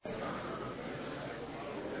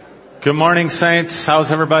Good morning, saints.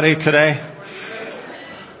 How's everybody today?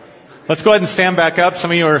 Let's go ahead and stand back up. Some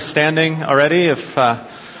of you are standing already. If the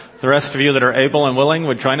rest of you that are able and willing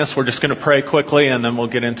would join us, we're just going to pray quickly and then we'll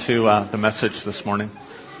get into the message this morning.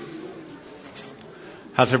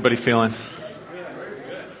 How's everybody feeling?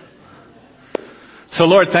 So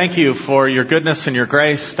Lord, thank you for your goodness and your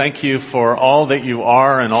grace. Thank you for all that you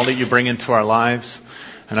are and all that you bring into our lives.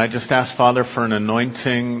 And I just ask, Father, for an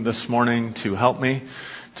anointing this morning to help me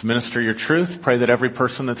to minister your truth. Pray that every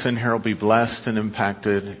person that's in here will be blessed and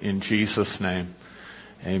impacted in Jesus' name.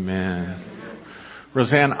 Amen.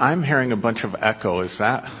 Roseanne, I'm hearing a bunch of echo. Is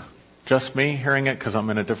that just me hearing it because I'm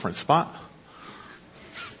in a different spot?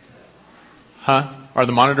 Huh? Are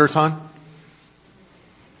the monitors on?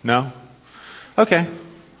 No? Okay.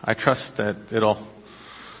 I trust that it'll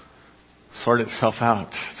sort itself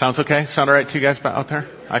out. Sounds okay? Sound all right to you guys out there?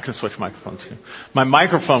 I can switch microphones too. My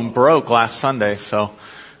microphone broke last Sunday, so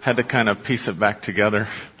had to kind of piece it back together.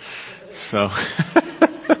 So,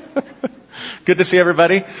 good to see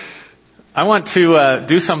everybody. I want to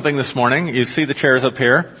do something this morning. You see the chairs up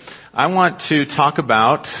here. I want to talk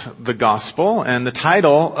about the gospel, and the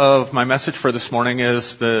title of my message for this morning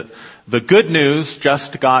is The Good News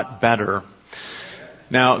Just Got Better.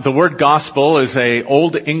 Now, the word gospel is a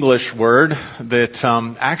old English word that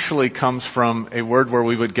actually comes from a word where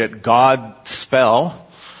we would get God spell.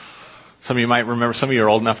 Some of you might remember, some of you are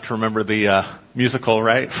old enough to remember the musical,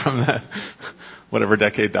 right? From the, whatever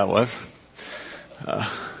decade that was. But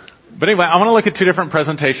anyway, I want to look at two different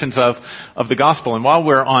presentations of the gospel. And while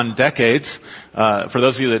we're on decades, for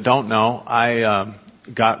those of you that don't know, I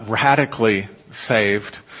got radically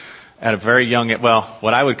saved at a very young, well,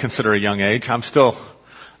 what I would consider a young age. I'm still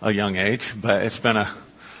a young age, but it's been a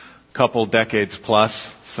couple decades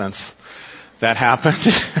plus since that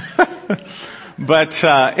happened. But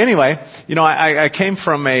anyway, you know, I came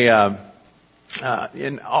from all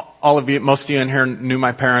of you, most of you in here knew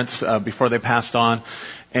my parents before they passed on,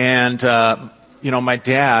 and you know, my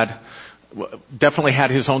dad definitely had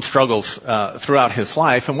his own struggles throughout his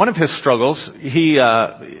life, and one of his struggles,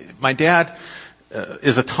 my dad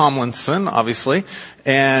is a Tomlinson, obviously,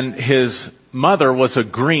 and his mother was a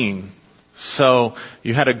Green. So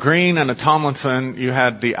you had a Green and a Tomlinson. You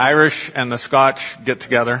had the Irish and the Scotch get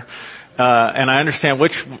together. And I understand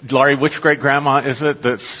Laurie, which great grandma is it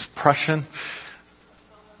that's Prussian?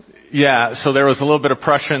 Yeah, so there was a little bit of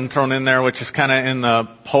Prussian thrown in there, which is kind of in the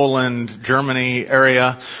Poland, Germany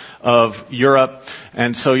area of Europe.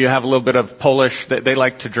 And so you have a little bit of Polish. They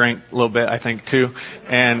like to drink a little bit, I think, too.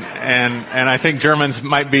 And I think Germans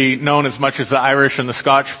might be known as much as the Irish and the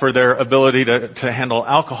Scotch for their ability to handle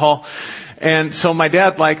alcohol. And so my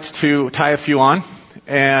dad liked to tie a few on.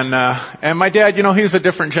 And my dad, you know, he's a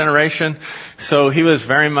different generation. So he was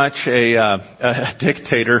very much a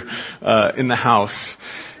dictator, in the house.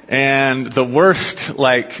 And the worst,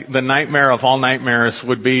 like the nightmare of all nightmares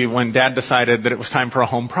would be when Dad decided that it was time for a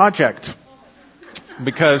home project.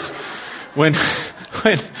 Because when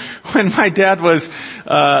my dad was,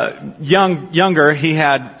 younger, he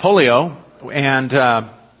had polio, and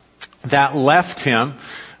that left him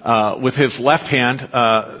with his left hand,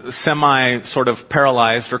 semi sort of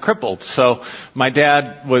paralyzed or crippled. So my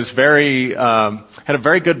dad was had a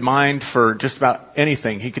very good mind for just about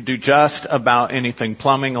anything. He could do just about anything.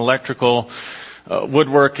 Plumbing, electrical,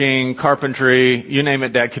 woodworking, carpentry, you name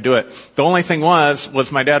it, Dad could do it. The only thing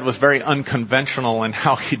was my dad was very unconventional in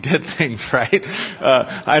how he did things, right?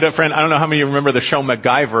 I had a friend, I don't know how many of you remember the show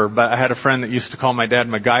MacGyver, but I had a friend that used to call my dad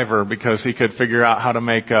MacGyver because he could figure out how to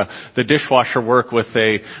make the dishwasher work with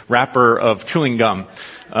a wrapper of chewing gum,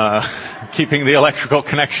 keeping the electrical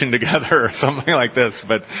connection together or something like this.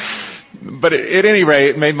 But at any rate,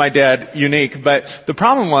 it made my dad unique. But the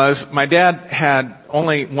problem was my dad had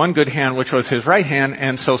only one good hand, which was his right hand.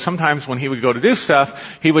 And so sometimes when he would go to do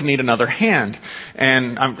stuff, he would need another hand.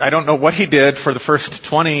 And I don't know what he did for the first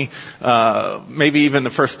 20, maybe even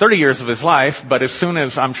the first 30 years of his life. But as soon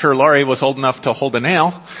as I'm sure Laurie was old enough to hold a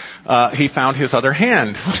nail, he found his other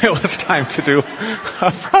hand when it was time to do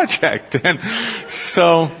a project. And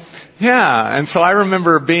so, yeah, and so I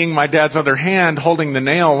remember being my dad's other hand holding the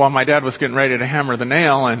nail while my dad was getting ready to hammer the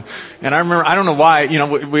nail. And I remember, I don't know why, you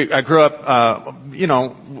know, I grew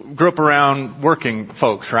up around working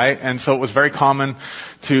folks, right? And so it was very common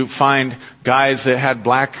to find guys that had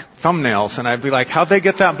black thumbnails. And I'd be like, how'd they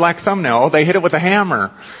get that black thumbnail? Oh, they hit it with a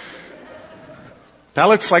hammer. That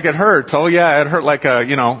looks like it hurts. Oh yeah, it hurt like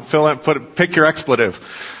pick your expletive.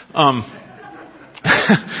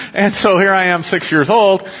 And so here I am, 6 years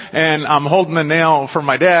old, and I'm holding the nail for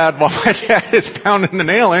my dad while my dad is pounding the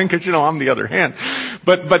nail in because, I'm the other hand.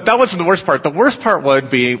 But that wasn't the worst part. The worst part would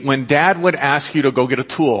be when Dad would ask you to go get a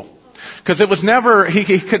tool. Because it was never,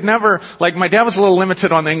 he could never, like my dad was a little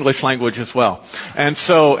limited on the English language as well. And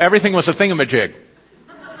so everything was a thingamajig.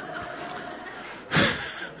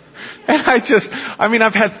 And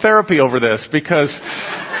I've had therapy over this because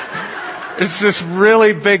it's this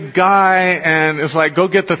really big guy and it's like, go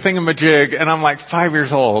get the thingamajig. And I'm like 5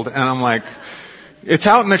 years old and I'm like, it's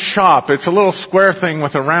out in the shop. It's a little square thing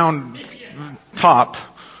with a round top.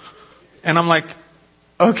 And I'm like,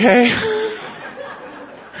 okay.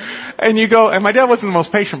 And you go, and my dad wasn't the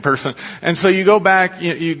most patient person. And so you go back,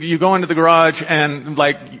 you go into the garage and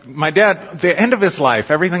like my dad, the end of his life,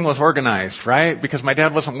 everything was organized, right? Because my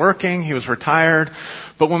dad wasn't working, he was retired.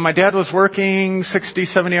 But when my dad was working 60,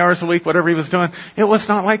 70 hours a week, whatever he was doing, it was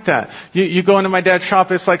not like that. You go into my dad's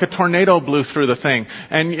shop, it's like a tornado blew through the thing.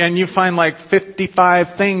 And you find like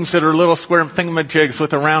 55 things that are little square thingamajigs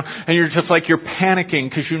with a round, and you're just like, you're panicking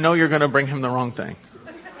because you know you're going to bring him the wrong thing.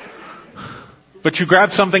 But you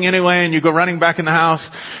grab something anyway and you go running back in the house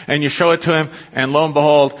and you show it to him and lo and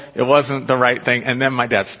behold, it wasn't the right thing. And then my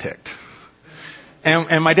dad's ticked.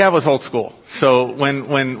 And my dad was old school. So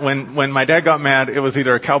when my dad got mad, it was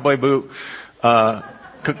either a cowboy boot,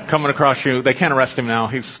 coming across you. They can't arrest him now.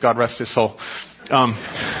 God rest his soul. I'm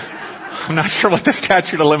not sure what the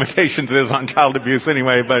statute of limitations is on child abuse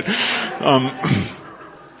anyway, but,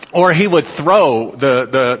 or he would throw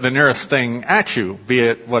the nearest thing at you, be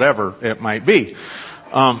it whatever it might be.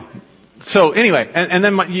 So anyway, and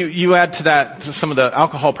then you add to that some of the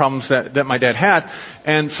alcohol problems that my dad had,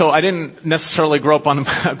 and so I didn't necessarily grow up in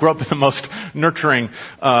the most nurturing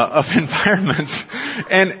of environments,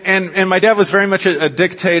 and my dad was very much a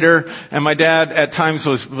dictator, and my dad at times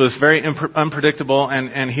was very unpredictable,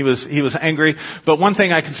 and he was angry. But one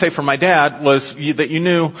thing I can say for my dad was that you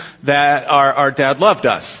knew that our dad loved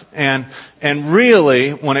us, and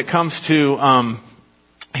really when it comes to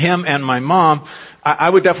him and my mom, I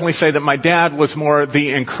would definitely say that my dad was more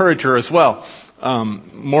the encourager as well.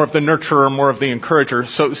 More of the nurturer, more of the encourager.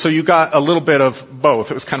 So you got a little bit of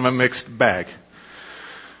both. It was kind of a mixed bag.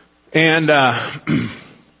 And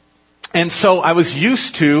so I was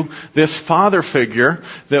used to this father figure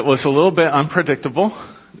that was a little bit unpredictable,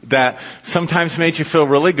 that sometimes made you feel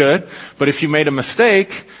really good, but if you made a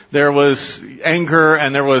mistake, there was anger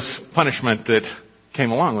and there was punishment that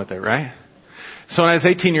came along with it, right? So when I was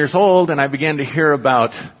 18 years old and I began to hear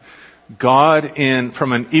about God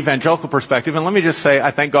from an evangelical perspective, and let me just say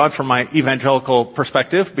I thank God for my evangelical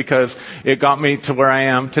perspective because it got me to where I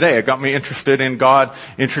am today. It got me interested in God,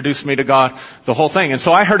 introduced me to God, the whole thing. And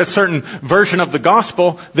so I heard a certain version of the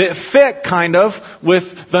gospel that fit kind of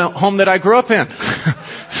with the home that I grew up in.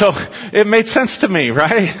 So it made sense to me,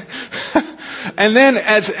 right? And then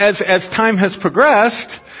as time has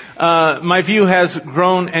progressed, my view has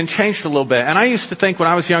grown and changed a little bit. And I used to think when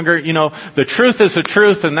I was younger, the truth is the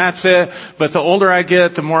truth and that's it. But the older I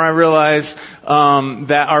get, the more I realize,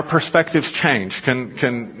 that our perspectives change.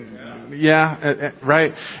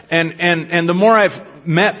 Right? And the more I've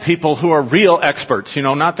met people who are real experts,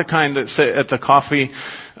 not the kind that sit at the coffee,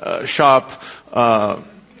 shop,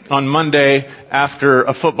 on Monday after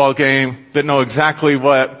a football game that know exactly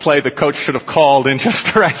what play the coach should have called in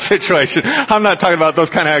just the right situation. I'm not talking about those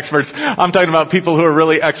kind of experts. I'm talking about people who are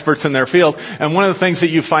really experts in their field. And one of the things that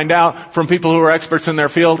you find out from people who are experts in their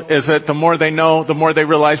field is that the more they know, the more they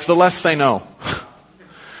realize the less they know.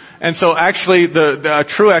 And so actually the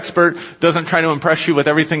true expert doesn't try to impress you with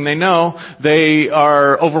everything they know. They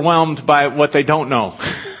are overwhelmed by what they don't know.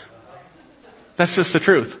 That's just the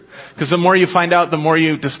truth. Because the more you find out, the more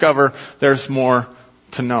you discover there's more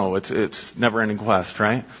to know. It's never-ending quest,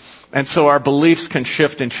 right? And so our beliefs can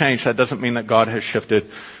shift and change. That doesn't mean that God has shifted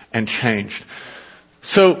and changed.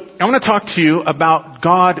 So I want to talk to you about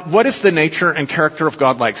God. What is the nature and character of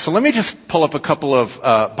God like? So let me just pull up a couple of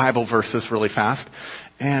Bible verses really fast.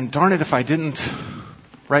 And darn it if I didn't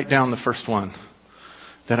write down the first one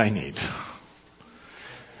that I need.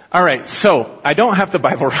 All right, so I don't have the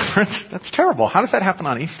Bible reference. That's terrible. How does that happen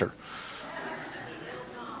on Easter?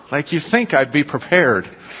 Like you think I'd be prepared.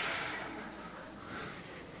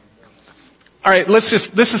 All right, this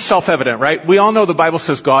is self-evident, right? We all know the Bible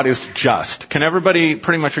says God is just. Can everybody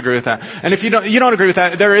pretty much agree with that? And if you don't agree with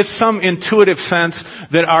that, there is some intuitive sense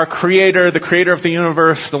that our Creator, the Creator of the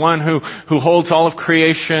universe, the one who holds all of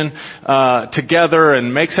creation together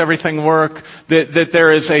and makes everything work, that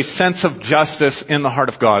there is a sense of justice in the heart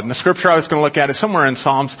of God. And the scripture I was going to look at is somewhere in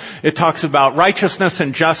Psalms. It talks about righteousness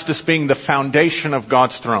and justice being the foundation of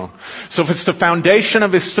God's throne. So if it's the foundation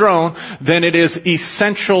of His throne, then it is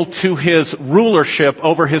essential to His rulership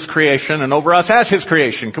over His creation and over us as His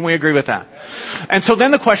creation. Can we agree with that? And so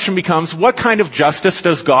then the question becomes, what kind of justice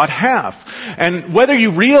does God have? And whether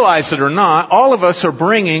you realize it or not, all of us are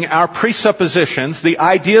bringing our presuppositions, the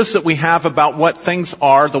ideas that we have about what things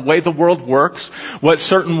are, the way the world works, what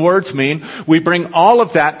certain words mean. We bring all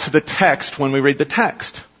of that to the text when we read the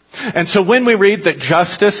text. And so when we read that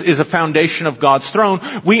justice is a foundation of God's throne,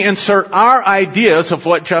 we insert our ideas of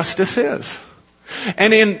what justice is.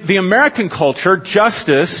 And in the American culture,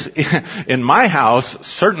 justice, in my house,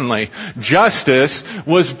 certainly, justice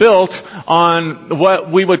was built on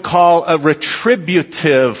what we would call a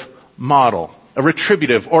retributive model. A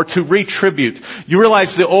retributive, or to retribute. You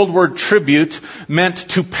realize the old word tribute meant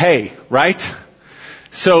to pay, right?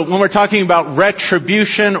 So when we're talking about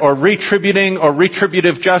retribution or retributing or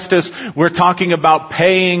retributive justice, we're talking about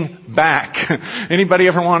paying back. Anybody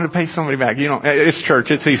ever wanted to pay somebody back? You know, it's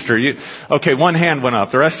church, it's Easter. Okay, one hand went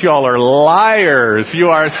up. The rest of y'all are liars. You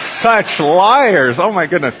are such liars. Oh my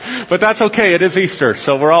goodness. But that's okay, it is Easter.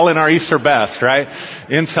 So we're all in our Easter best, right?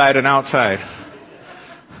 Inside and outside.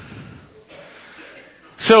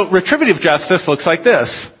 So retributive justice looks like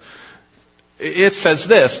this. It says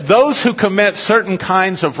this: those who commit certain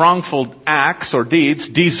kinds of wrongful acts or deeds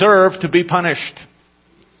deserve to be punished.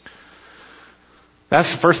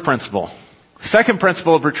 That's the first principle. Second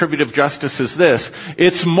principle of retributive justice is this: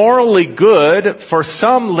 it's morally good for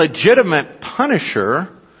some legitimate punisher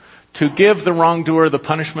to give the wrongdoer the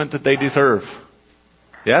punishment that they deserve.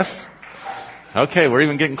 Yes? Okay, we're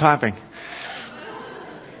even getting clapping.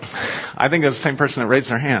 I think that's the same person that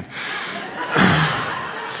raised their hand.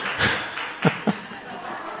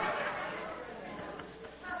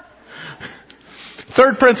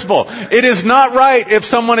 Third principle: it is not right if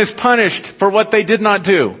someone is punished for what they did not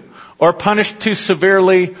do, or punished too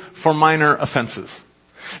severely for minor offenses.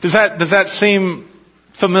 Does that seem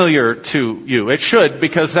familiar to you? It should,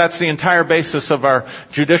 because that's the entire basis of our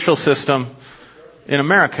judicial system in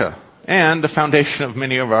America, and the foundation of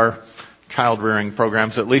many of our child rearing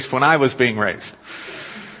programs, at least when I was being raised.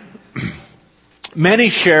 Many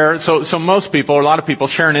share, so most people, or a lot of people,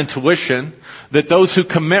 share an intuition that those who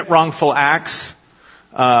commit wrongful acts,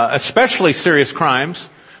 especially serious crimes,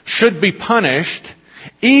 should be punished,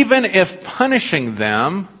 even if punishing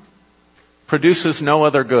them produces no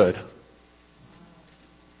other good.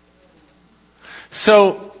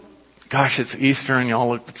 So, gosh, it's Easter and y'all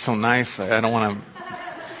look so nice. I don't want to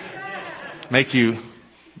make you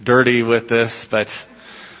dirty with this, but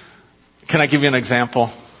can I give you an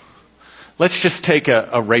example? Let's just take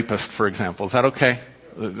a rapist, for example. Is that okay?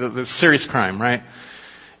 The serious crime, right?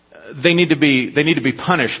 They need to be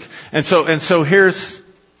punished. And so here's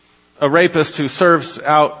a rapist who serves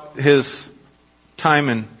out his time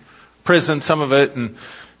in prison, some of it, and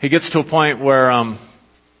he gets to a point where,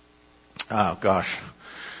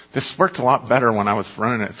 this worked a lot better when I was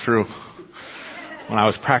running it through. When I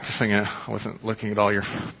was practicing it, I wasn't looking at all your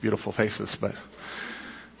beautiful faces, but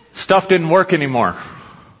stuff didn't work anymore.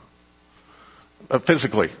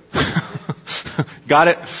 Physically. Got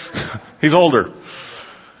it? He's older.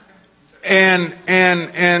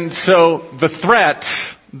 And so the threat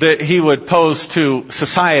that he would pose to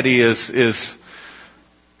society is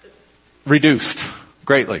reduced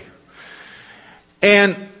greatly.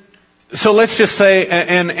 And so let's just say,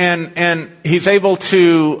 and he's able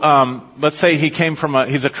to, let's say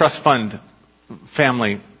he's a trust fund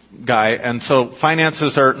family guy, and so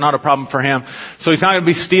finances are not a problem for him. So he's not going to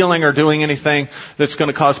be stealing or doing anything that's going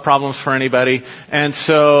to cause problems for anybody. And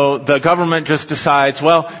so the government just decides,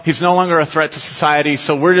 well, he's no longer a threat to society,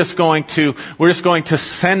 so we're just going to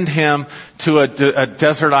send him to a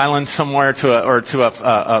desert island somewhere, to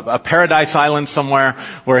a paradise island somewhere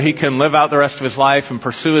where he can live out the rest of his life and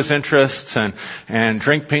pursue his interests and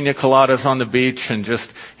drink pina coladas on the beach and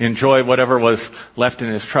just enjoy whatever was left in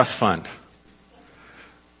his trust fund.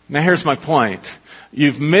 Now here's my point.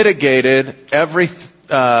 You've mitigated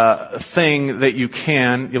everything that you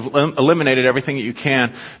can. You've eliminated everything that you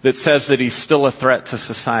can that says that he's still a threat to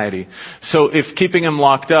society. So if keeping him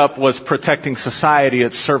locked up was protecting society,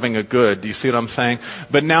 it's serving a good. Do you see what I'm saying?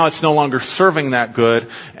 But now it's no longer serving that good.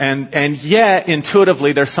 And yet,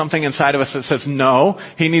 intuitively, there's something inside of us that says, no,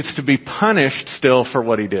 he needs to be punished still for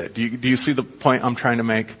what he did. Do you see the point I'm trying to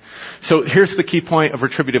make? So here's the key point of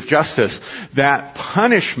retributive justice. That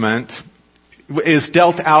punishment is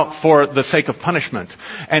dealt out for the sake of punishment.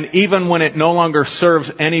 And even when it no longer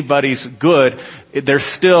serves anybody's good, there's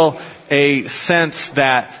still a sense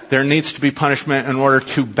that there needs to be punishment in order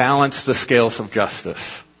to balance the scales of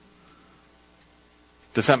justice.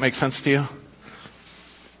 Does that make sense to you?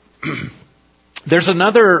 There's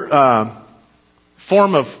another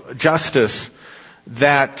form of justice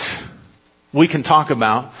that we can talk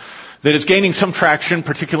about that is gaining some traction,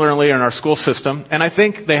 particularly in our school system. And I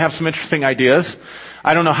think they have some interesting ideas.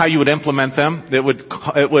 I don't know how you would implement them. It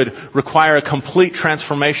would require a complete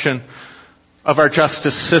transformation of our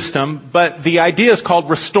justice system. But the idea is called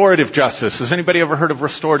restorative justice. Has anybody ever heard of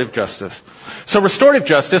restorative justice? So restorative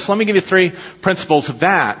justice, let me give you 3 principles of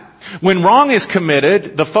that. When wrong is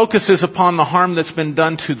committed, the focus is upon the harm that's been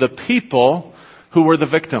done to the people who were the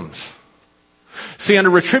victims. See, under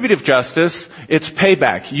retributive justice, it's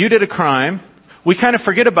payback. You did a crime. We kind of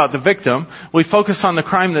forget about the victim. We focus on the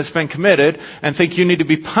crime that's been committed and think you need to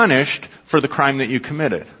be punished for the crime that you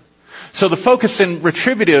committed. So the focus in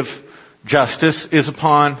retributive justice is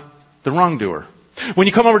upon the wrongdoer. When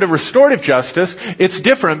you come over to restorative justice, it's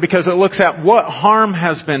different because it looks at what harm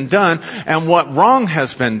has been done and what wrong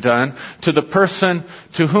has been done to the person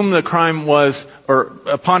to whom the crime was, or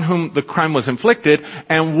upon whom the crime was inflicted,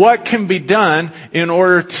 and what can be done in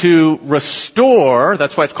order to restore,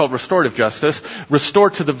 that's why it's called restorative justice, restore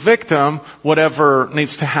to the victim whatever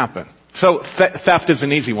needs to happen. So theft is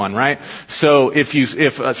an easy one, right? So if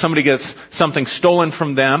somebody gets something stolen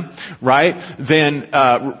from them, right, then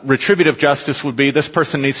retributive justice would be this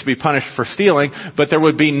person needs to be punished for stealing, but there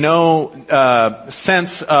would be no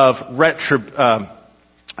sense of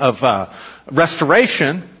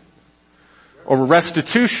restoration or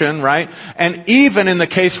restitution, right? And even in the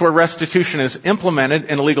case where restitution is implemented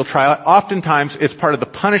in a legal trial, oftentimes it's part of the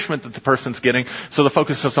punishment that the person's getting. So the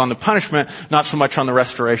focus is on the punishment, not so much on the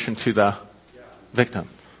restoration to the victim.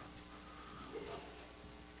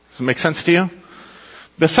 Does it make sense to you?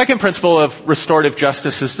 The second principle of restorative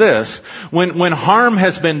justice is this. When harm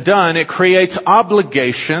has been done, it creates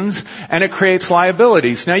obligations and it creates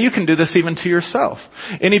liabilities. Now you can do this even to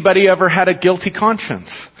yourself. Anybody ever had a guilty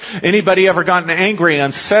conscience? Anybody ever gotten angry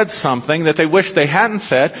and said something that they wish they hadn't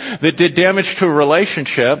said that did damage to a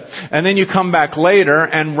relationship, and then you come back later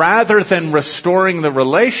and rather than restoring the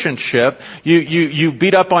relationship, you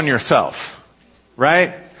beat up on yourself,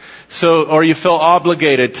 right? So, or you feel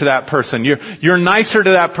obligated to that person. You're nicer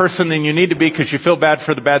to that person than you need to be because you feel bad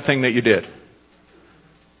for the bad thing that you did.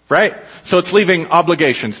 Right? So it's leaving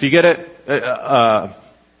obligations. Do you get it?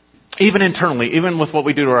 Even internally, even with what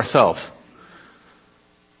we do to ourselves.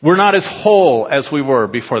 We're not as whole as we were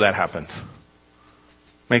before that happened.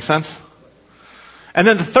 Make sense? And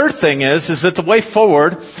then the third thing is that the way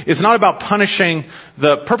forward is not about punishing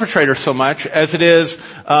the perpetrator so much as it is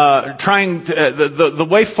the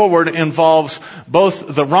way forward involves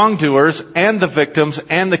both the wrongdoers and the victims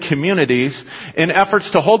and the communities in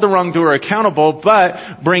efforts to hold the wrongdoer accountable,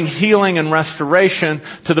 but bring healing and restoration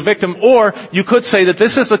to the victim. Or you could say that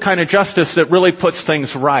this is the kind of justice that really puts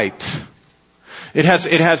things right. It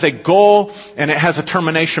has a goal and it has a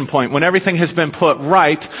termination point. When everything has been put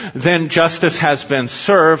right, then justice has been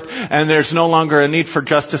served and there's no longer a need for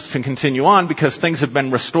justice to continue on because things have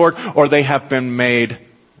been restored or they have been made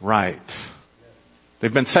right.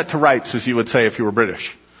 They've been set to rights, as you would say if you were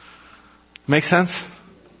British. Make sense?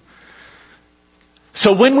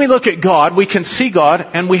 So when we look at God, we can see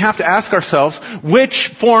God and we have to ask ourselves, which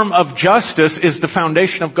form of justice is the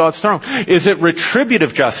foundation of God's throne? Is it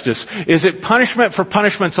retributive justice? Is it punishment for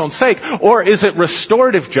punishment's own sake? Or is it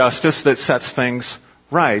restorative justice that sets things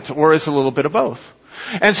right? Or is it a little bit of both?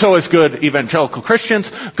 And so as good evangelical Christians,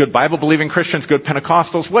 good Bible-believing Christians, good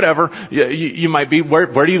Pentecostals, whatever you might be,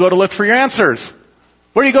 where do you go to look for your answers?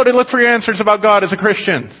 Where do you go to look for your answers about God as a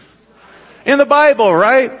Christian? In the Bible,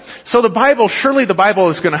 right? So surely the Bible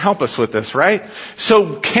is going to help us with this, right?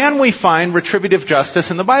 So can we find retributive justice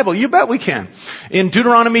in the Bible? You bet we can. In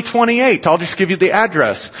Deuteronomy 28, I'll just give you the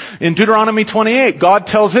address. In Deuteronomy 28, God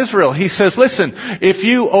tells Israel, He says, listen, if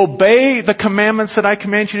you obey the commandments that I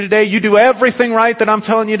command you today, you do everything right that I'm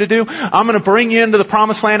telling you to do, I'm going to bring you into the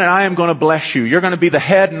promised land and I am going to bless you. You're going to be the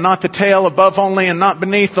head and not the tail, above only and not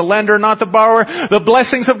beneath, the lender, not the borrower. The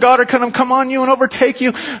blessings of God are going to come on you and overtake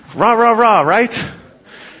you. Rah, rah, rah. Right?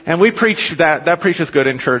 And we preach that preaches good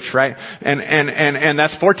in church, right? And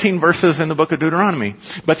that's 14 verses in the book of Deuteronomy.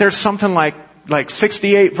 But there's something like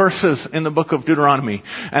 68 verses in the book of Deuteronomy.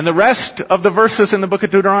 And the rest of the verses in the book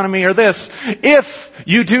of Deuteronomy are this: if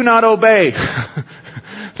you do not obey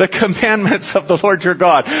the commandments of the Lord your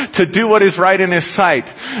God to do what is right in His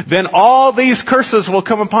sight, then all these curses will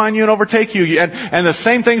come upon you and overtake you. And the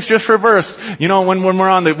same thing's just reversed. You know,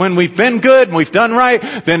 when we've been good and we've done right,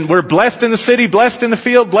 then we're blessed in the city, blessed in the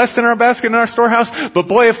field, blessed in our basket, in our storehouse. But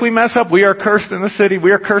boy, if we mess up, we are cursed in the city.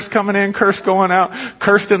 We are cursed coming in, cursed going out,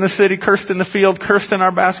 cursed in the city, cursed in the field, cursed in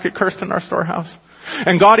our basket, cursed in our storehouse.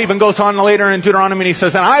 And God even goes on later in Deuteronomy and He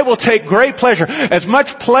says, and I will take great pleasure, as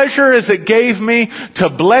much pleasure as it gave me to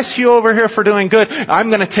bless you over here for doing good, I'm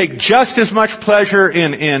going to take just as much pleasure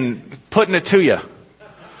in putting it to you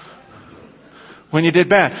when you did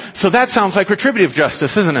bad. So that sounds like retributive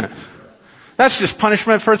justice, isn't it? That's just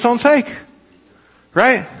punishment for its own sake.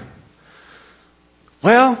 Right?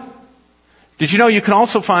 Well, did you know you can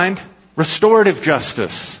also find restorative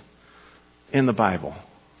justice in the Bible?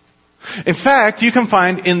 In fact, you can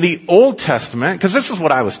find in the Old Testament, because this is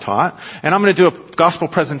what I was taught, and I'm going to do a gospel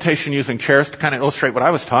presentation using chairs to kind of illustrate what I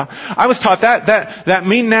was taught. I was taught that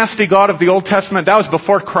mean, nasty God of the Old Testament, that was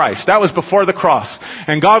before Christ. That was before the cross.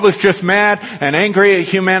 And God was just mad and angry at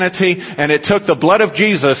humanity, and it took the blood of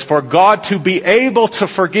Jesus for God to be able to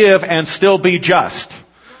forgive and still be just.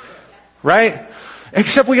 Right?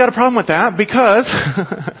 Except we got a problem with that because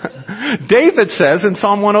David says in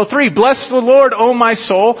Psalm 103, bless the Lord, O my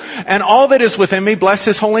soul, and all that is within me, bless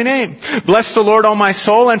His holy name. Bless the Lord, O my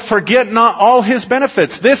soul, and forget not all His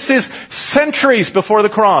benefits. This is centuries before the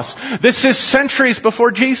cross. This is centuries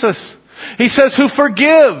before Jesus. He says, who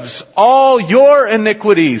forgives all your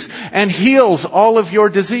iniquities and heals all of your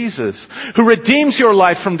diseases, who redeems your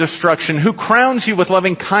life from destruction, who crowns you with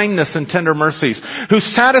loving kindness and tender mercies, who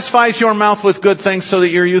satisfies your mouth with good things so that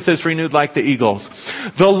your youth is renewed like the eagles.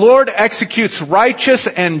 The Lord executes righteous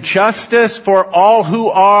and justice for all who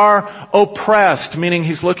are oppressed, meaning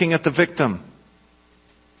He's looking at the victim.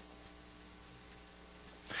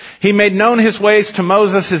 He made known His ways to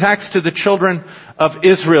Moses, His acts to the children of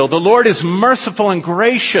Israel. The Lord is merciful and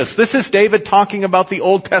gracious. This is David talking about the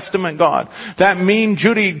Old Testament God. That mean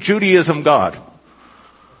Judaism God.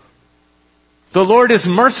 The Lord is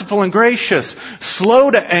merciful and gracious, slow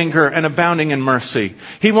to anger and abounding in mercy.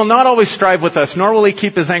 He will not always strive with us, nor will He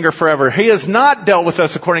keep His anger forever. He has not dealt with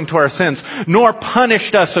us according to our sins, nor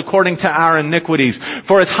punished us according to our iniquities.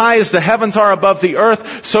 For as high as the heavens are above the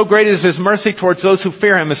earth, so great is His mercy towards those who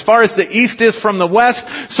fear Him. As far as the east is from the west,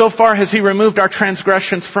 so far has He removed our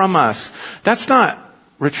transgressions from us. That's not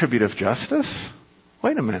retributive justice.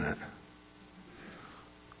 Wait a minute.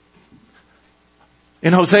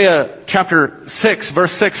 In Hosea chapter 6,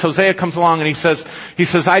 verse 6, Hosea comes along and he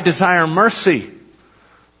says, I desire mercy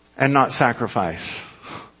and not sacrifice.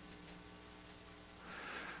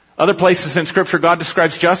 Other places in Scripture, God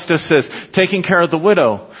describes justice as taking care of the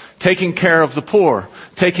widow, taking care of the poor,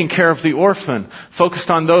 taking care of the orphan,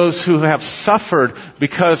 focused on those who have suffered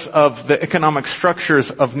because of the economic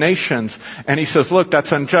structures of nations. And He says, look,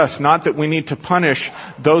 that's unjust. Not that we need to punish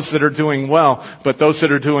those that are doing well, but those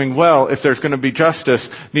that are doing well, if there's going to be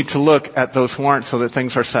justice, need to look at those who aren't so that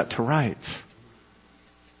things are set to rights.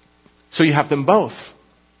 So you have them both.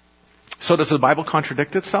 So does the Bible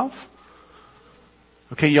contradict itself?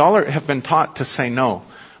 Okay, y'all have been taught to say no,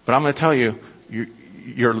 but I'm going to tell you,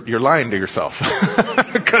 you're lying to yourself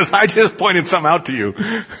because I just pointed some out to you.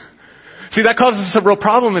 See, that causes us a real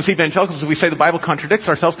problem as evangelicals if we say the Bible contradicts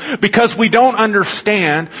ourselves because we don't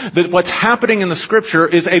understand that what's happening in the Scripture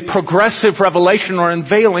is a progressive revelation or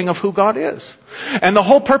unveiling of who God is. And the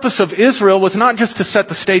whole purpose of Israel was not just to set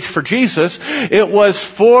the stage for Jesus. It was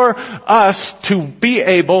for us to be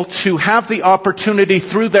able to have the opportunity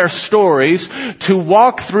through their stories to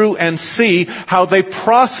walk through and see how they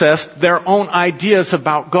processed their own ideas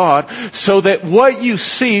about God, so that what you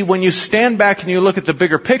see when you stand back and you look at the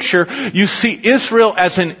bigger picture, you see Israel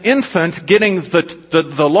as an infant getting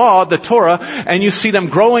the law, the Torah, and you see them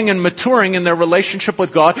growing and maturing in their relationship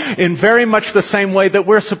with God in very much the same way that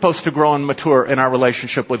we're supposed to grow and mature in our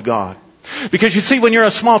relationship with God. Because you see, when you're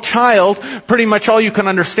a small child, pretty much all you can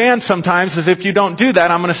understand sometimes is if you don't do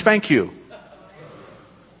that, I'm going to spank you.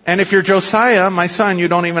 And if you're Josiah, my son, you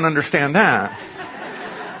don't even understand that.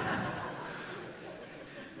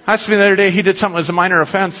 Asked me the other day, he did something as a minor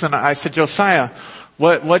offense, and I said, Josiah,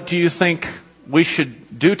 what do you think we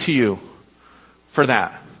should do to you for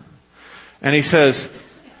that? And he says,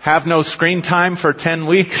 have no screen time for 10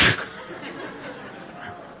 weeks.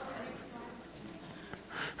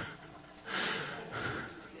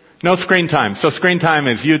 No screen time. So screen time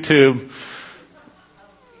is YouTube,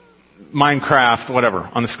 Minecraft, whatever,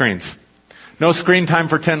 on the screens. No screen time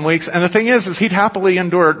for 10 weeks. And the thing is he'd happily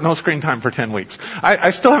endure no screen time for 10 weeks.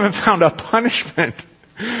 I still haven't found a punishment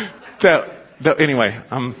that anyway,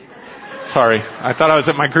 I'm sorry. I thought I was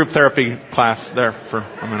at my group therapy class there for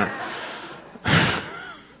a minute.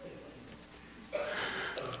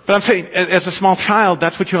 But I'm saying, as a small child,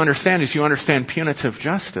 that's what you understand, is you understand punitive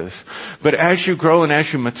justice. But as you grow and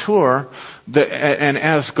as you mature, and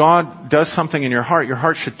as God does something in your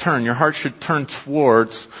heart should turn. Your heart should turn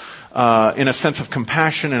towards in a sense of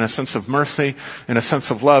compassion, in a sense of mercy, in a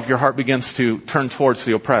sense of love, your heart begins to turn towards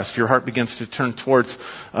the oppressed. Your heart begins to turn towards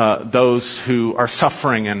those who are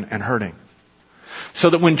suffering and hurting. So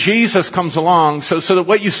that when Jesus comes along, so that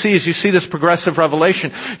what you see is you see this progressive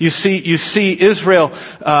revelation. You see Israel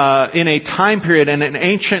in a time period in an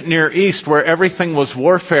ancient Near East where everything was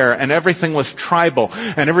warfare and everything was tribal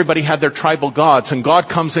and everybody had their tribal gods, and God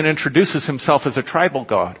comes and introduces himself as a tribal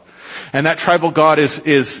God. And that tribal God is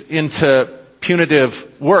into punitive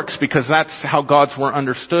works because that's how gods were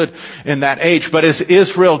understood in that age. But as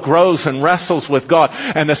Israel grows and wrestles with God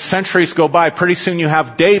and the centuries go by, pretty soon you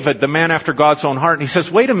have David, the man after God's own heart, and he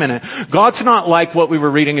says, wait a minute, God's not like what we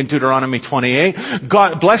were reading in Deuteronomy 28.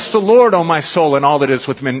 God, bless the Lord, O my soul, and all that is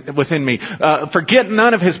within me. Forget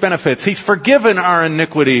none of his benefits. He's forgiven our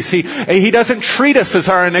iniquities. He doesn't treat us as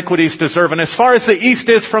our iniquities deserve. And as far as the east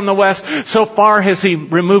is from the west, so far has he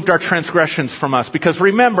removed our transgressions from us. Because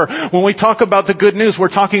remember, when we talk about the good news,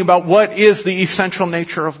 we're talking about what is the essential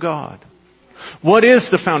nature of God. What is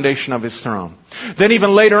the foundation of his throne? Then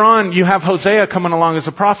even later on, you have Hosea coming along as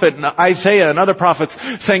a prophet, and Isaiah and other prophets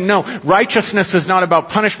saying, no, righteousness is not about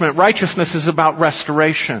punishment. Righteousness is about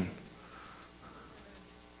restoration.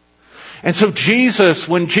 And so Jesus,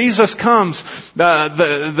 when Jesus comes,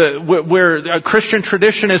 where a Christian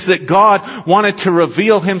tradition is that God wanted to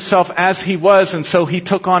reveal himself as he was, and so he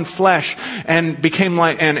took on flesh and became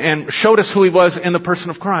like, and showed us who he was in the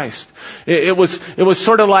person of Christ. It was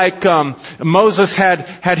sort of like, Moses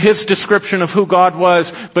had his description of who God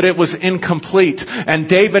was, but it was incomplete. And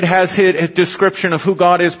David has his description of who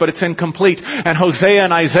God is, but it's incomplete. And Hosea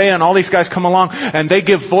and Isaiah and all these guys come along and they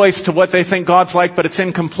give voice to what they think God's like, but it's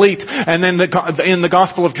incomplete. And then in the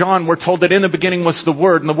Gospel of John, we're told that in the beginning was the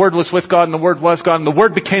Word, and the Word was with God, and the Word was God, and the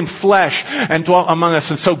Word became flesh and dwelt among us.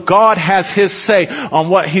 And so God has his say on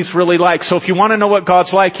what he's really like. So if you want to know what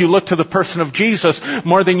God's like, you look to the person of Jesus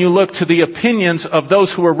more than you look to the opinions of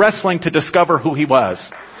those who were wrestling to discover who he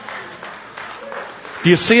was. Do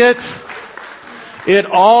you see it? It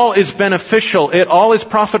all is beneficial. It all is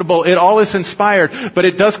profitable. It all is inspired. But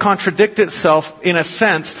it does contradict itself in a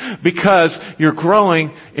sense because you're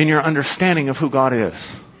growing in your understanding of who God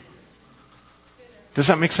is. Does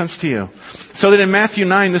that make sense to you? So that in Matthew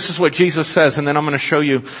 9, this is what Jesus says, and then I'm going to show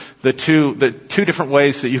you the two different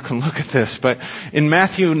ways that you can look at this. But in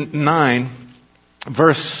Matthew 9,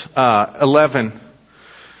 verse 11,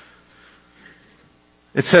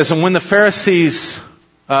 it says, and when the Pharisees...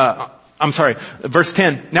 verse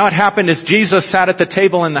 10. Now it happened as Jesus sat at the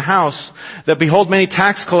table in the house that behold many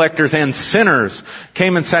tax collectors and sinners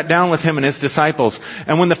came and sat down with him and his disciples.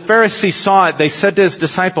 And when the Pharisees saw it, they said to his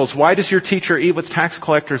disciples, why does your teacher eat with tax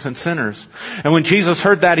collectors and sinners? And when Jesus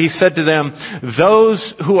heard that, he said to them,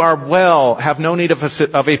 those who are well have no need of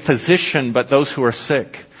a physician, but those who are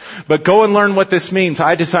sick. But go and learn what this means.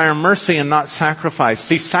 I desire mercy and not sacrifice.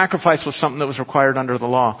 See, sacrifice was something that was required under the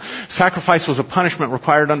law. Sacrifice was a punishment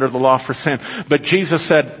required under the law for sin. But Jesus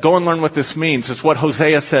said, go and learn what this means. It's what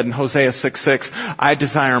Hosea said in Hosea 6:6. I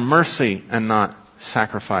desire mercy and not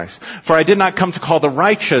sacrifice. For I did not come to call the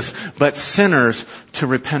righteous, but sinners to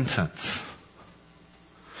repentance.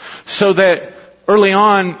 So that early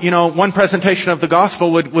on, one presentation of the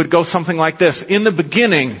gospel would go something like this. In the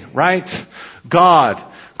beginning, right? God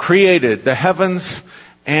created the heavens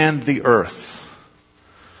and the earth.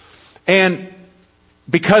 And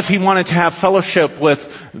because he wanted to have fellowship with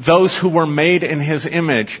those who were made in his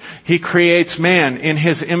image, he creates man in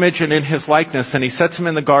his image and in his likeness, and he sets him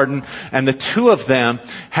in the garden, and the two of them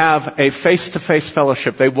have a face-to-face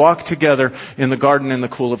fellowship. They walk together in the garden in the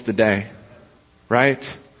cool of the day.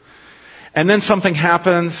 Right? And then something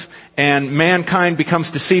happens, and mankind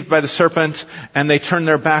becomes deceived by the serpent, and they turn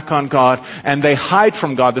their back on God, and they hide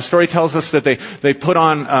from God. The story tells us that they put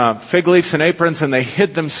on fig leaves and aprons, and they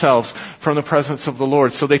hid themselves from the presence of the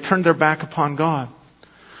Lord. So they turned their back upon God.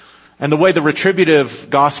 And the way the retributive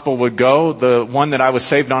gospel would go, the one that I was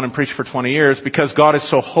saved on and preached for 20 years, because God is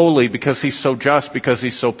so holy, because he's so just, because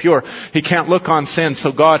he's so pure, he can't look on sin,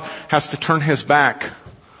 so God has to turn his back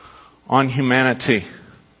on humanity.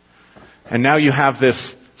 And now you have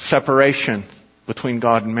this separation between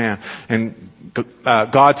God and man. And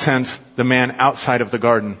God sends the man outside of the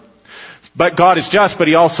garden. But God is just, but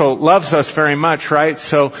he also loves us very much, right?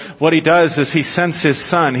 So what he does is he sends his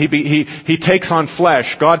son. He takes on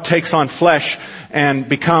flesh. God takes on flesh and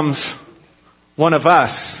becomes one of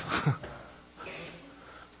us.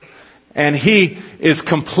 And he is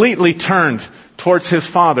completely turned towards his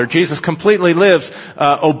Father. Jesus completely lives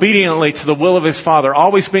obediently to the will of his Father,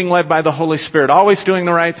 always being led by the Holy Spirit, always doing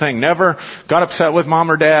the right thing, never got upset with mom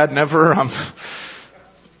or dad, never...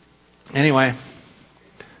 Anyway,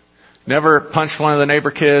 Never punched one of the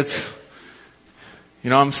neighbor kids. You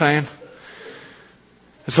know what I'm saying?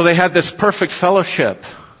 And so they had this perfect fellowship.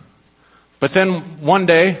 But then one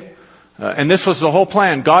day, and this was the whole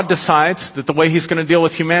plan, God decides that the way He's going to deal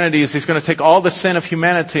with humanity is He's going to take all the sin of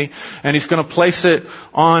humanity and He's going to place it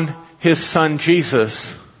on His Son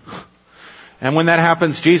Jesus. And when that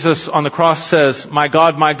happens, Jesus on the cross says, my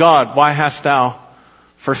God, why hast thou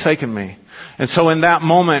forsaken me? And so in that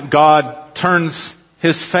moment, God turns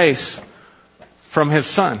His face from His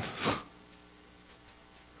Son.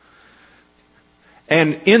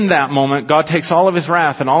 And in that moment, God takes all of His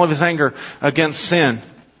wrath and all of His anger against sin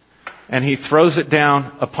and He throws it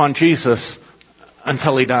down upon Jesus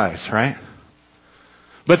until He dies, right?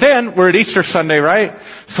 But then, we're at Easter Sunday, right?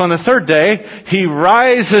 So on the third day, He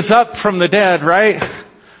rises up from the dead, right?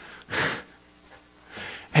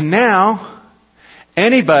 And now,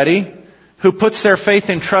 anybody who puts their faith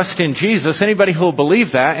and trust in Jesus, anybody who will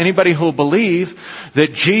believe that, anybody who will believe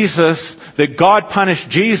that God punished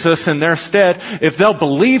Jesus in their stead, if they'll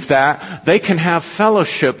believe that, they can have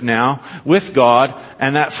fellowship now with God,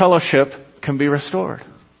 and that fellowship can be restored.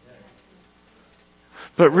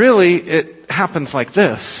 But really, it happens like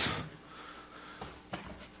this.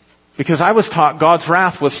 Because I was taught God's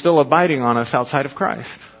wrath was still abiding on us outside of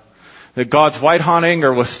Christ. That God's white-hot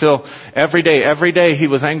anger was still every day He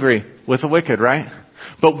was angry with the wicked, right?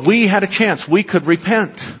 But we had a chance. We could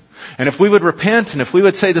repent. And if we would repent and if we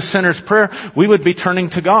would say the sinner's prayer, we would be turning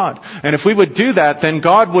to God. And if we would do that, then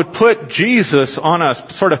God would put Jesus on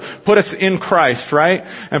us, sort of put us in Christ, right?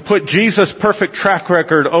 And put Jesus' perfect track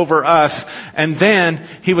record over us. And then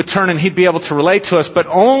He would turn and He'd be able to relate to us, but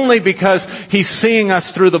only because He's seeing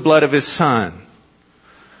us through the blood of His Son.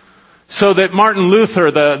 So that Martin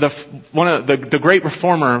Luther, the great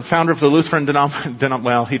reformer, founder of the Lutheran denomination,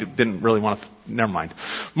 well, he didn't really want to, never mind.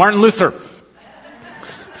 Martin Luther,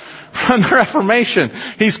 from the Reformation,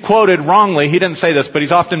 he's quoted wrongly, he didn't say this, but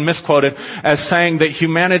he's often misquoted as saying that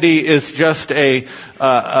humanity is just a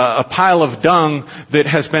pile of dung that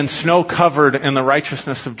has been snow covered in the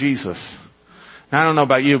righteousness of Jesus. Now, I don't know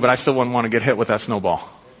about you, but I still wouldn't want to get hit with that snowball.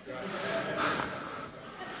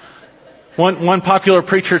 One popular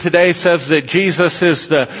preacher today says that Jesus is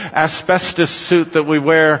the asbestos suit that we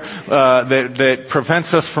wear that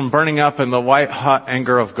prevents us from burning up in the white-hot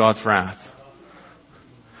anger of God's wrath.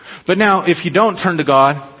 But now, if you don't turn to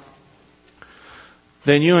God,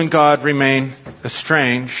 then you and God remain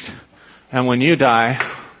estranged, and when you die,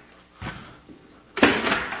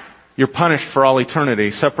 you're punished for all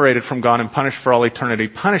eternity, separated from God and punished for all eternity.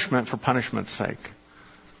 Punishment for punishment's sake.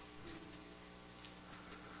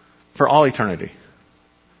 For all eternity.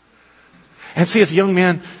 And see, as a young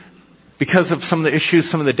man, because of some of the issues,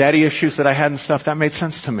 some of the daddy issues that I had and stuff, that made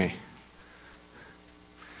sense to me.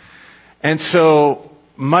 And so,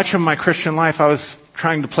 much of my Christian life, I was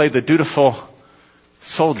trying to play the dutiful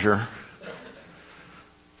soldier.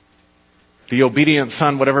 The obedient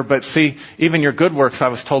son, whatever. But see, even your good works, I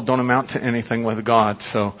was told, don't amount to anything with God.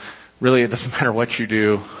 So, really, it doesn't matter what you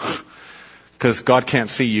do. Because God can't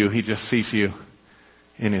see you. He just sees you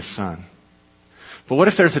in His Son. But what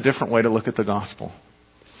if there's a different way to look at the gospel?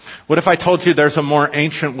 What if I told you there's a more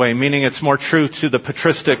ancient way, meaning it's more true to the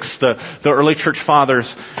patristics, the early church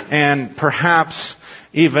fathers, and perhaps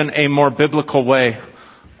even a more biblical way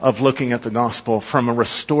of looking at the gospel from a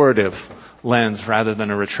restorative lens rather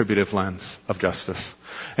than a retributive lens of justice?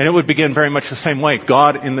 And it would begin very much the same way.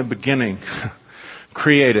 God in the beginning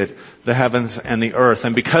created the heavens and the earth.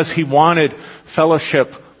 And because He wanted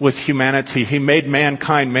fellowship with humanity, He made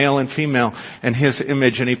mankind male and female in His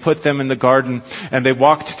image, and He put them in the garden, and they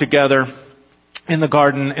walked together in the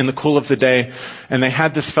garden in the cool of the day, and they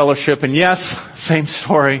had this fellowship. And yes, same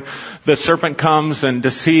story. The serpent comes and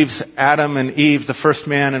deceives Adam and Eve, the first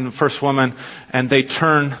man and the first woman, and they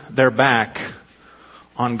turn their back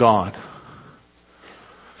on God.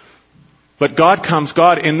 But God comes,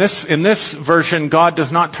 in this version, God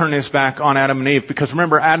does not turn His back on Adam and Eve, because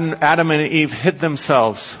remember, Adam and Eve hid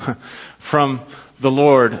themselves from the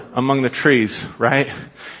Lord among the trees, right?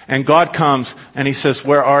 And God comes and He says,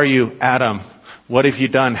 where are you, Adam? What have you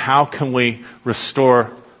done? How can we restore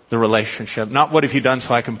the relationship? Not what have you done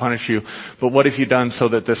so I can punish you, but what have you done so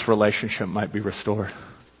that this relationship might be restored?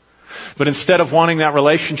 But instead of wanting that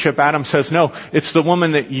relationship, Adam says, no, it's the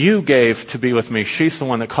woman that you gave to be with me. She's the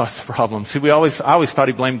one that caused the problem. See, I always thought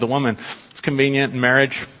He blamed the woman. It's convenient in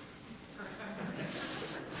marriage.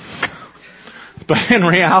 But in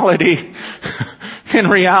reality, In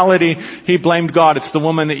reality, he blamed God. It's the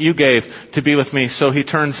woman that you gave to be with me. So he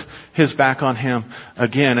turns his back on him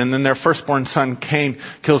again. And then their firstborn son, Cain,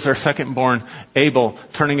 kills their secondborn, Abel,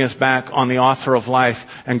 turning his back on the author of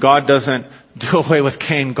life. And God doesn't do away with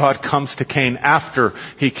Cain. God comes to Cain after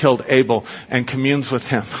he killed Abel and communes with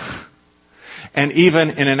him. And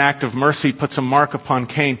even in an act of mercy, puts a mark upon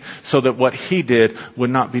Cain so that what he did would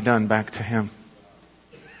not be done back to him.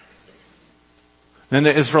 Then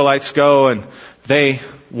the Israelites go and they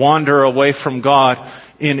wander away from God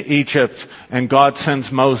in Egypt, and God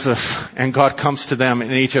sends Moses, and God comes to them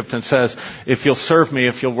in Egypt and says, if you'll serve me,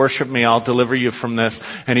 if you'll worship me, I'll deliver you from this.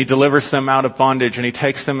 And he delivers them out of bondage, and he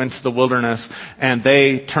takes them into the wilderness, and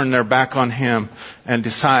they turn their back on him and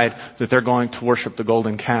decide that they're going to worship the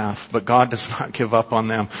golden calf. But God does not give up on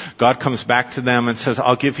them. God comes back to them and says,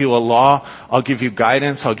 I'll give you a law, I'll give you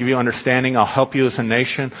guidance, I'll give you understanding, I'll help you as a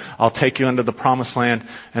nation, I'll take you into the promised land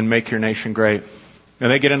and make your nation great. And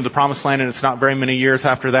they get into the promised land, and it's not very many years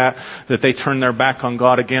after that they turn their back on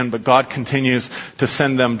God again. But God continues to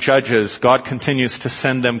send them judges. God continues to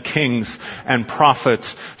send them kings and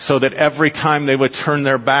prophets, so that every time they would turn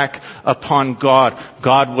their back upon God,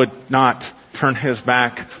 God would not turn his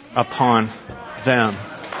back upon them.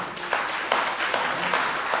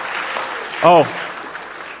 Oh,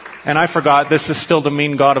 and I forgot, this is still the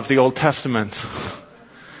mean God of the Old Testament,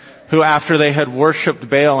 who after they had worshipped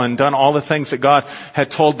Baal and done all the things that God had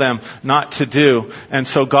told them not to do, and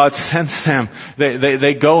so God sends them,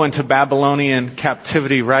 they go into Babylonian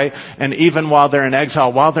captivity, right? And even while they're in exile,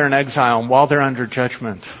 and while they're under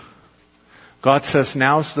judgment, God says,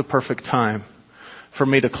 now's the perfect time for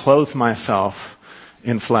me to clothe myself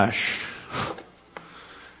in flesh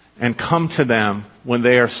and come to them when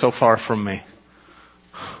they are so far from me.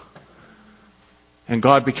 And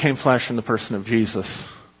God became flesh in the person of Jesus.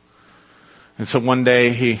 And so one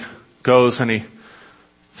day he goes and he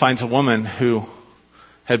finds a woman who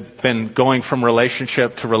had been going from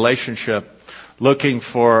relationship to relationship, looking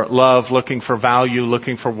for love, looking for value,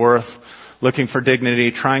 looking for worth, looking for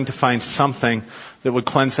dignity, trying to find something that would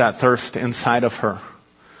cleanse that thirst inside of her.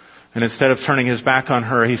 And instead of turning his back on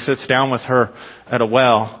her, he sits down with her at a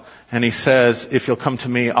well and he says, if you'll come to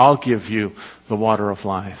me, I'll give you the water of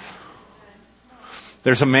life.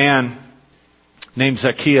 There's a man named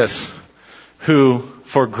Zacchaeus who,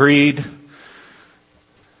 for greed,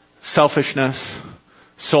 selfishness,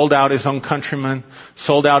 sold out his own countrymen,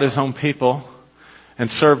 sold out his own people, and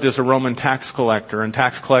served as a Roman tax collector. And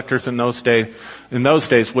tax collectors in those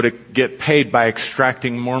days would get paid by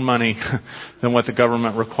extracting more money than what the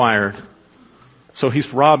government required. So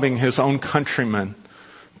he's robbing his own countrymen,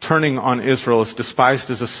 turning on Israel, is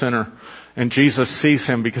despised as a sinner. And Jesus sees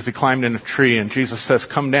him because he climbed in a tree, and Jesus says,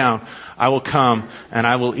 come down, I will come and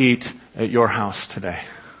I will eat at your house today.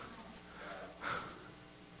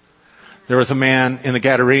 There was a man in the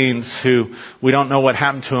Gadarenes who, we don't know what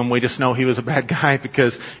happened to him, we just know he was a bad guy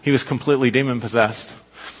because he was completely demon possessed.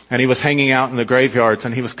 And he was hanging out in the graveyards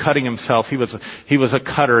and he was cutting himself. He was a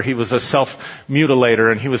cutter. He was a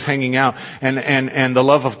self-mutilator, and he was hanging out. And the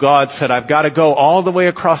love of God said, I've got to go all the way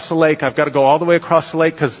across the lake. I've got to go all the way across the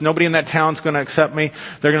lake because nobody in that town's going to accept me.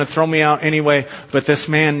 They're going to throw me out anyway. But this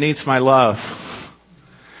man needs my love.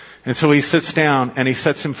 And so he sits down and he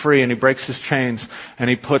sets him free and he breaks his chains and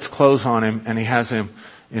he puts clothes on him and he has him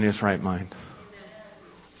in his right mind.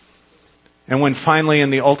 And when finally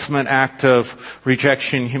in the ultimate act of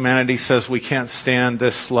rejection, humanity says we can't stand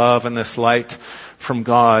this love and this light from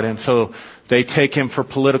God. And so they take him for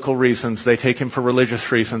political reasons. They take him for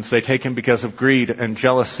religious reasons. They take him because of greed and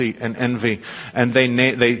jealousy and envy. And they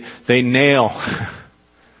nail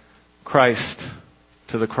Christ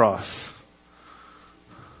to the cross.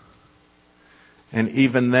 And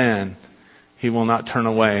even then, he will not turn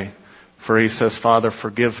away, for he says, Father,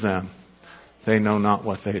 forgive them. They know not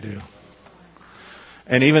what they do.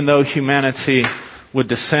 And even though humanity would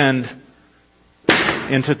descend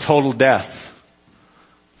into total death,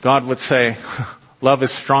 God would say, love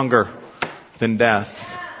is stronger than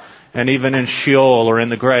death. And even in Sheol or in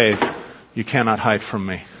the grave, you cannot hide from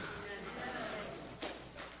me.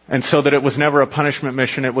 And so that it was never a punishment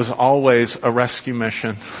mission, it was always a rescue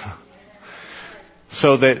mission.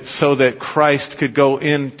 So that Christ could go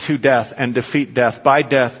into death and defeat death. By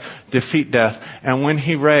death, defeat death. And when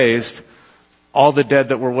he raised, all the dead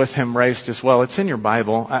that were with him raised as well. It's in your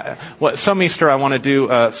Bible. Some Easter I want to do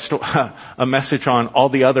a message on all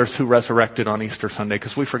the others who resurrected on Easter Sunday,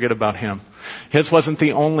 because we forget about him. His wasn't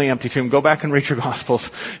the only empty tomb. Go back and read your Gospels.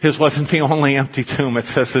 His wasn't the only empty tomb. It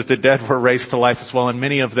says that the dead were raised to life as well, and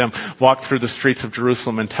many of them walked through the streets of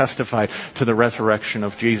Jerusalem and testified to the resurrection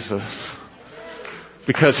of Jesus.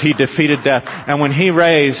 because he defeated death. And when he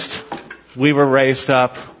raised, we were raised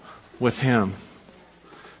up with him.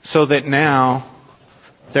 So that now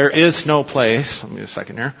there is no place, let me a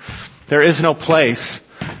second here, there is no place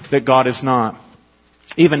that God is not.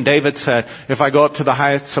 Even David said, if I go up to the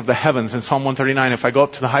heights of the heavens, in Psalm 139, if I go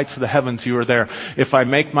up to the heights of the heavens, you are there. If I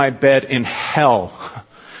make my bed in hell,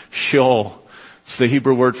 Sheol, it's the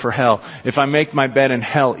Hebrew word for hell. If I make my bed in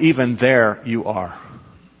hell, even there you are.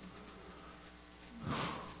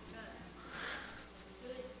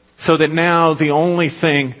 So that now the only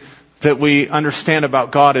thing that we understand about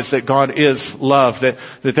God is that God is love, that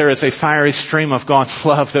there is a fiery stream of God's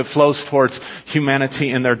love that flows towards humanity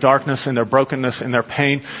in their darkness, in their brokenness, in their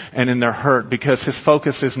pain, and in their hurt, because his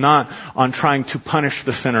focus is not on trying to punish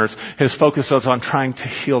the sinners. His focus is on trying to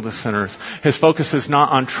heal the sinners. His focus is not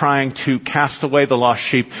on trying to cast away the lost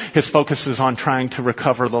sheep. His focus is on trying to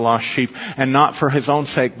recover the lost sheep, and not for his own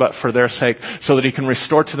sake, but for their sake, so that he can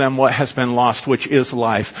restore to them what has been lost, which is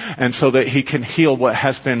life, and so that he can heal what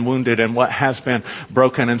has been wounded and what has been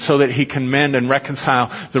broken, and so that he can mend and reconcile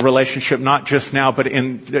the relationship, not just now, but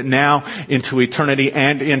now into eternity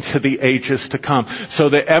and into the ages to come. So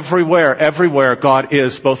that everywhere God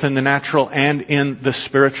is, both in the natural and in the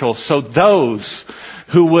spiritual. So those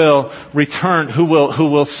who will return, who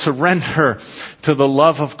will surrender to the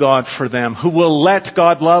love of God for them, who will let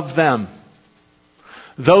God love them,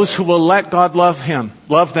 those who will let God love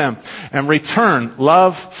them, and return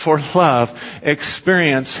love for love,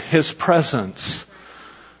 experience his presence.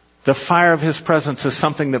 The fire of his presence is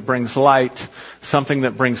something that brings light, something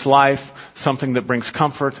that brings life, something that brings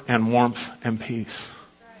comfort and warmth and peace.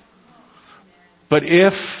 But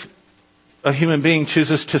if a human being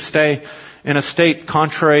chooses to stay in a state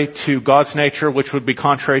contrary to God's nature, which would be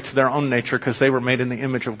contrary to their own nature because they were made in the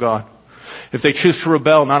image of God, if they choose to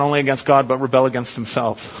rebel not only against God, but rebel against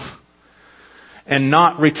themselves, and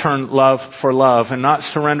not return love for love, and not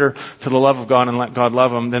surrender to the love of God and let God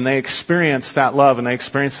love them, then they experience that love and they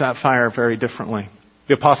experience that fire very differently.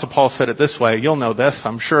 The Apostle Paul said it this way. You'll know this,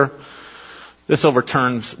 I'm sure. This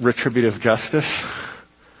overturns retributive justice.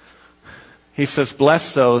 He says,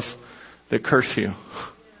 bless those that curse you.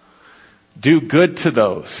 Do good to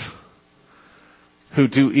those who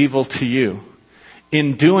do evil to you.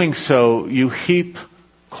 In doing so, you heap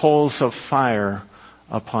coals of fire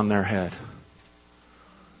upon their head.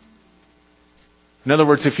 In other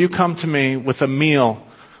words, if you come to me with a meal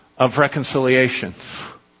of reconciliation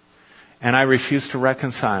and I refuse to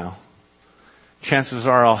reconcile, chances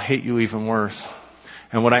are I'll hate you even worse.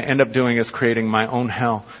 And what I end up doing is creating my own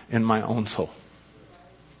hell in my own soul.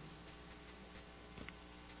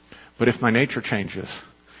 But if my nature changes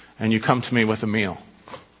and you come to me with a meal,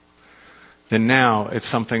 then now it's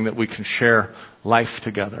something that we can share life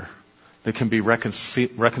together, that can be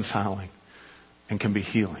reconciling and can be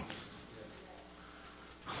healing.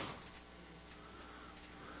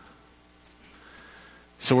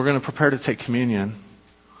 So we're going to prepare to take communion.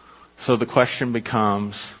 So the question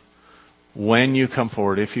becomes, when you come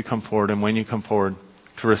forward, if you come forward, and when you come forward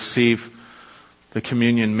to receive the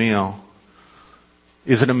communion meal,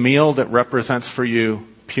 is it a meal that represents for you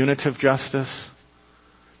punitive justice,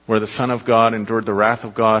 where the Son of God endured the wrath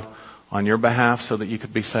of God on your behalf so that you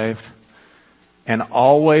could be saved? And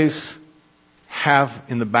always have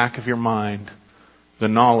in the back of your mind the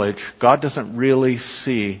knowledge God doesn't really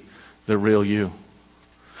see the real you.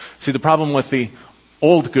 See, the problem with the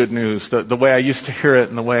old good news, the way I used to hear it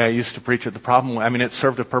and the way I used to preach it, it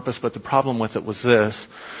served a purpose, but the problem with it was this,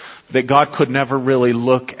 that God could never really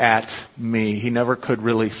look at me. He never could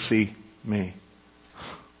really see me.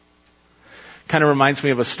 Kind of reminds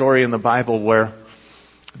me of a story in the Bible where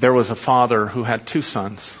there was a father who had two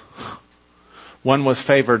sons. One was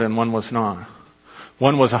favored and one was not.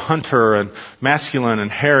 One was a hunter and masculine and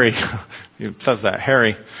hairy. It says that,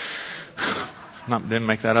 hairy. Didn't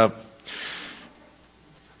make that up.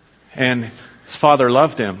 And his father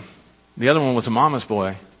loved him. The other one was a mama's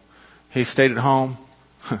boy. He stayed at home,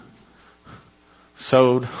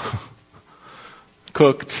 sewed,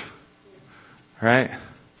 cooked, right?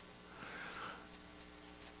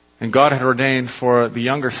 And God had ordained for the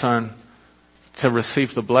younger son to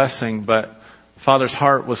receive the blessing, but father's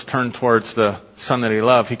heart was turned towards the son that he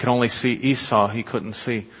loved. He could only see Esau. He couldn't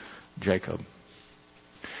see Jacob.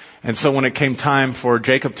 And so when it came time for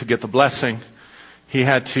Jacob to get the blessing, he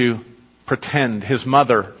had to pretend. His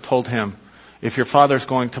mother told him, if your father's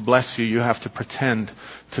going to bless you, you have to pretend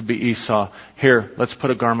to be Esau. Here, let's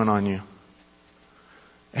put a garment on you.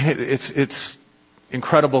 And it's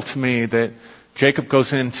incredible to me that Jacob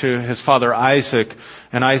goes into his father Isaac,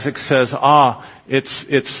 and Isaac says,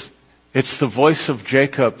 it's the voice of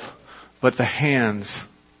Jacob but the hands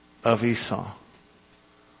of Esau.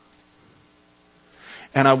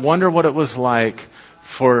 And I wonder what it was like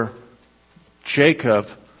for Jacob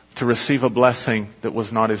to receive a blessing that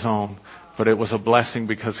was not his own, but it was a blessing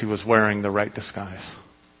because he was wearing the right disguise.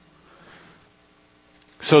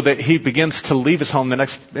 So that he begins to leave his home.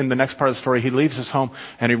 In the next part of the story, he leaves his home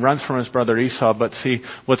and he runs from his brother Esau. But see,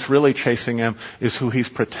 what's really chasing him is who he's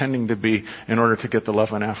pretending to be in order to get the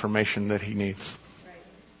love and affirmation that he needs.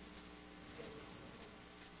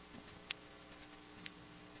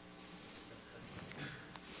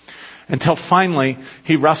 Until finally,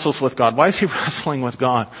 he wrestles with God. Why is he wrestling with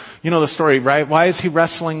God? You know the story, right? Why is he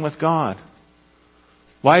wrestling with God?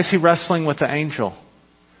 Why is he wrestling with the angel?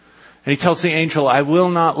 And he tells the angel, I will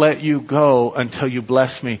not let you go until you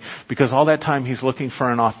bless me. Because all that time he's looking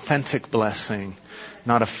for an authentic blessing,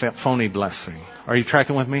 not a phony blessing. Are you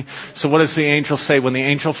tracking with me? So what does the angel say when the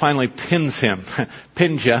angel finally pins him?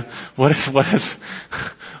 Pins ya. What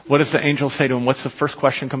does the angel say to him? What's the first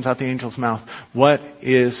question comes out the angel's mouth? What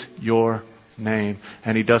is your name?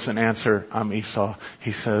 And he doesn't answer, I'm Esau.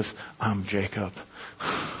 He says, I'm Jacob.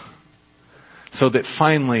 So that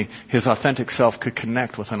finally his authentic self could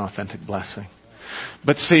connect with an authentic blessing.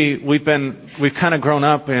 But see, we've kind of grown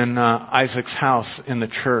up in Isaac's house in the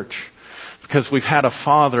church. Because we've had a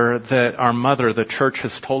father that our mother, the church,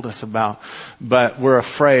 has told us about. But we're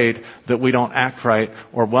afraid that we don't act right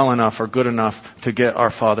or well enough or good enough to get our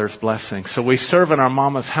father's blessing. So we serve in our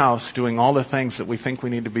mama's house doing all the things that we think we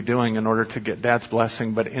need to be doing in order to get dad's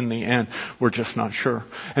blessing. But in the end, we're just not sure.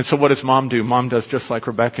 And so what does mom do? Mom does just like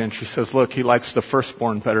Rebecca, and she says, look, he likes the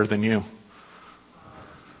firstborn better than you.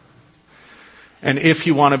 And if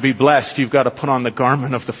you want to be blessed, you've got to put on the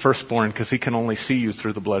garment of the firstborn because he can only see you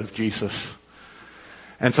through the blood of Jesus.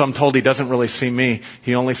 And so I'm told he doesn't really see me.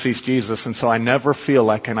 He only sees Jesus. And so I never feel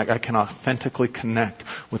like I can authentically connect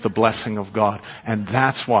with the blessing of God. And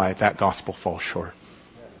that's why that gospel falls short.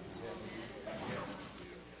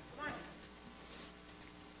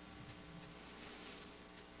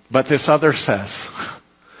 But this other says,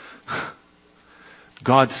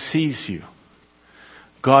 God sees you.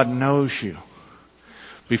 God knows you.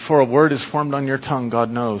 Before a word is formed on your tongue,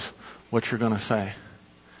 God knows what you're going to say.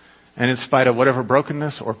 And in spite of whatever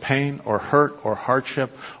brokenness or pain or hurt or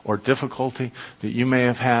hardship or difficulty that you may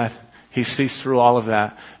have had, He sees through all of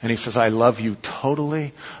that. And He says, I love you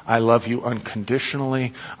totally. I love you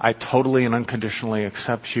unconditionally. I totally and unconditionally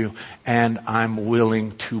accept you. And I'm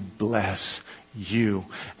willing to bless you.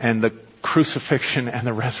 And the crucifixion and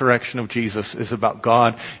the resurrection of Jesus is about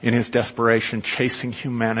God in His desperation chasing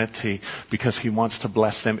humanity because He wants to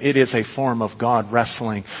bless them. It is a form of God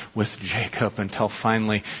wrestling with Jacob until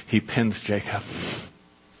finally He pins Jacob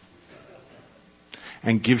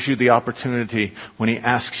and gives you the opportunity when He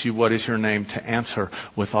asks you what is your name to answer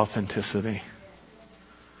with authenticity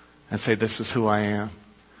and say, this is who I am.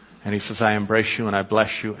 And He says, I embrace you and I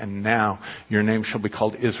bless you, and now your name shall be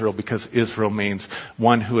called Israel, because Israel means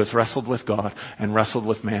one who has wrestled with God and wrestled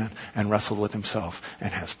with man and wrestled with himself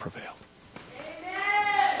and has prevailed.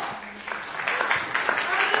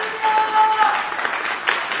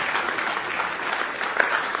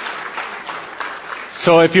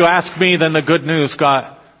 So if you ask me, then the good news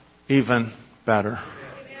got even better.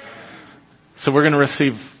 So we're going to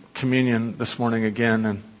receive communion this morning again,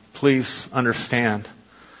 and please understand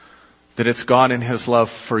that it's God in His love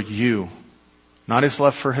for you, not His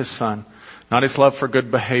love for His Son, not His love for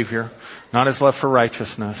good behavior, not His love for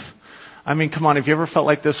righteousness. I mean, come on, have you ever felt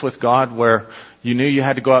like this with God where you knew you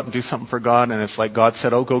had to go out and do something for God and it's like God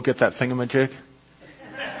said, oh, go get that thingamajig?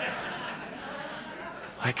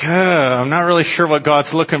 Like, I'm not really sure what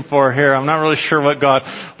God's looking for here. I'm not really sure what God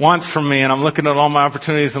wants from me. And I'm looking at all my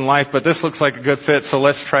opportunities in life, but this looks like a good fit, so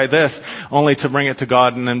let's try this, only to bring it to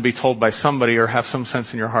God and then be told by somebody or have some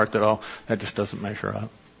sense in your heart that, oh, that just doesn't measure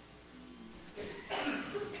up.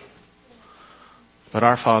 But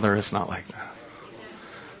our Father is not like that.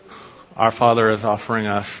 Our Father is offering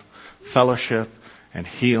us fellowship and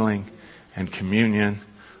healing and communion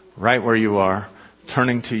right where you are,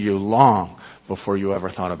 turning to you long before you ever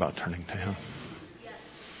thought about turning to Him.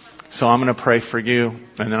 So I'm going to pray for you,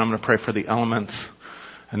 and then I'm going to pray for the elements.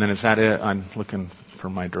 And then is that it? I'm looking for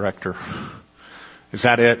my director. Is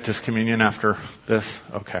that it? Just communion after this?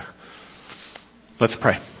 Okay. Let's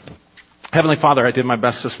pray. Heavenly Father, I did my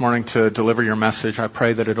best this morning to deliver your message. I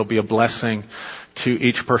pray that it'll be a blessing to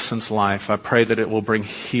each person's life. I pray that it will bring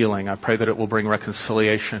healing. I pray that it will bring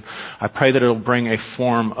reconciliation. I pray that it will bring a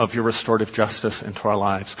form of your restorative justice into our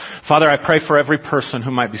lives. Father, I pray for every person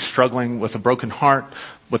who might be struggling with a broken heart,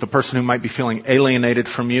 with a person who might be feeling alienated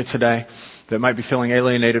from you today, that might be feeling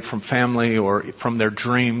alienated from family or from their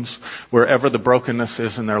dreams, wherever the brokenness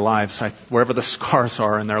is in their lives, wherever the scars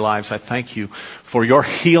are in their lives. I thank you for your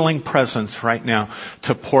healing presence right now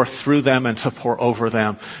to pour through them and to pour over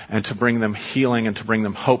them and to bring them healing and to bring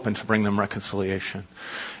them hope and to bring them reconciliation.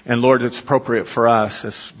 And Lord, it's appropriate for us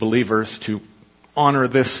as believers to honor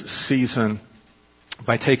this season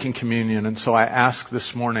by taking communion. And so I ask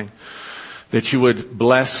this morning that you would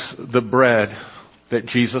bless the bread that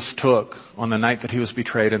Jesus took on the night that he was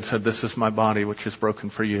betrayed and said, "This is my body, which is broken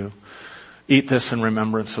for you. Eat this in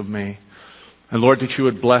remembrance of me." And Lord, that you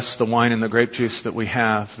would bless the wine and the grape juice that we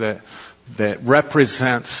have that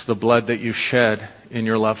represents the blood that you shed in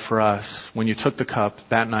your love for us. When you took the cup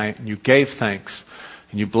that night and you gave thanks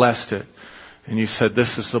and you blessed it and you said,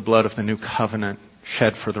 "This is the blood of the new covenant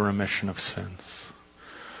shed for the remission of sins."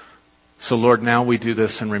 So Lord, now we do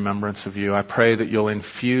this in remembrance of you. I pray that you'll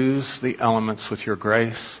infuse the elements with your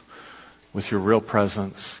grace, with your real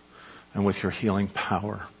presence, and with your healing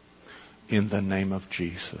power. In the name of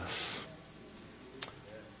Jesus.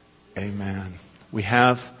 Amen. We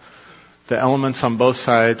have the elements on both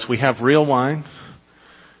sides. We have real wine,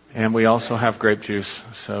 and we also have grape juice.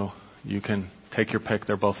 So you can take your pick.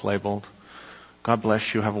 They're both labeled. God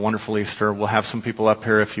bless you. Have a wonderful Easter. We'll have some people up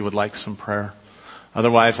here if you would like some prayer.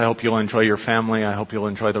 Otherwise, I hope you'll enjoy your family. I hope you'll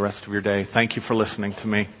enjoy the rest of your day. Thank you for listening to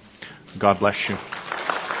me. God bless you.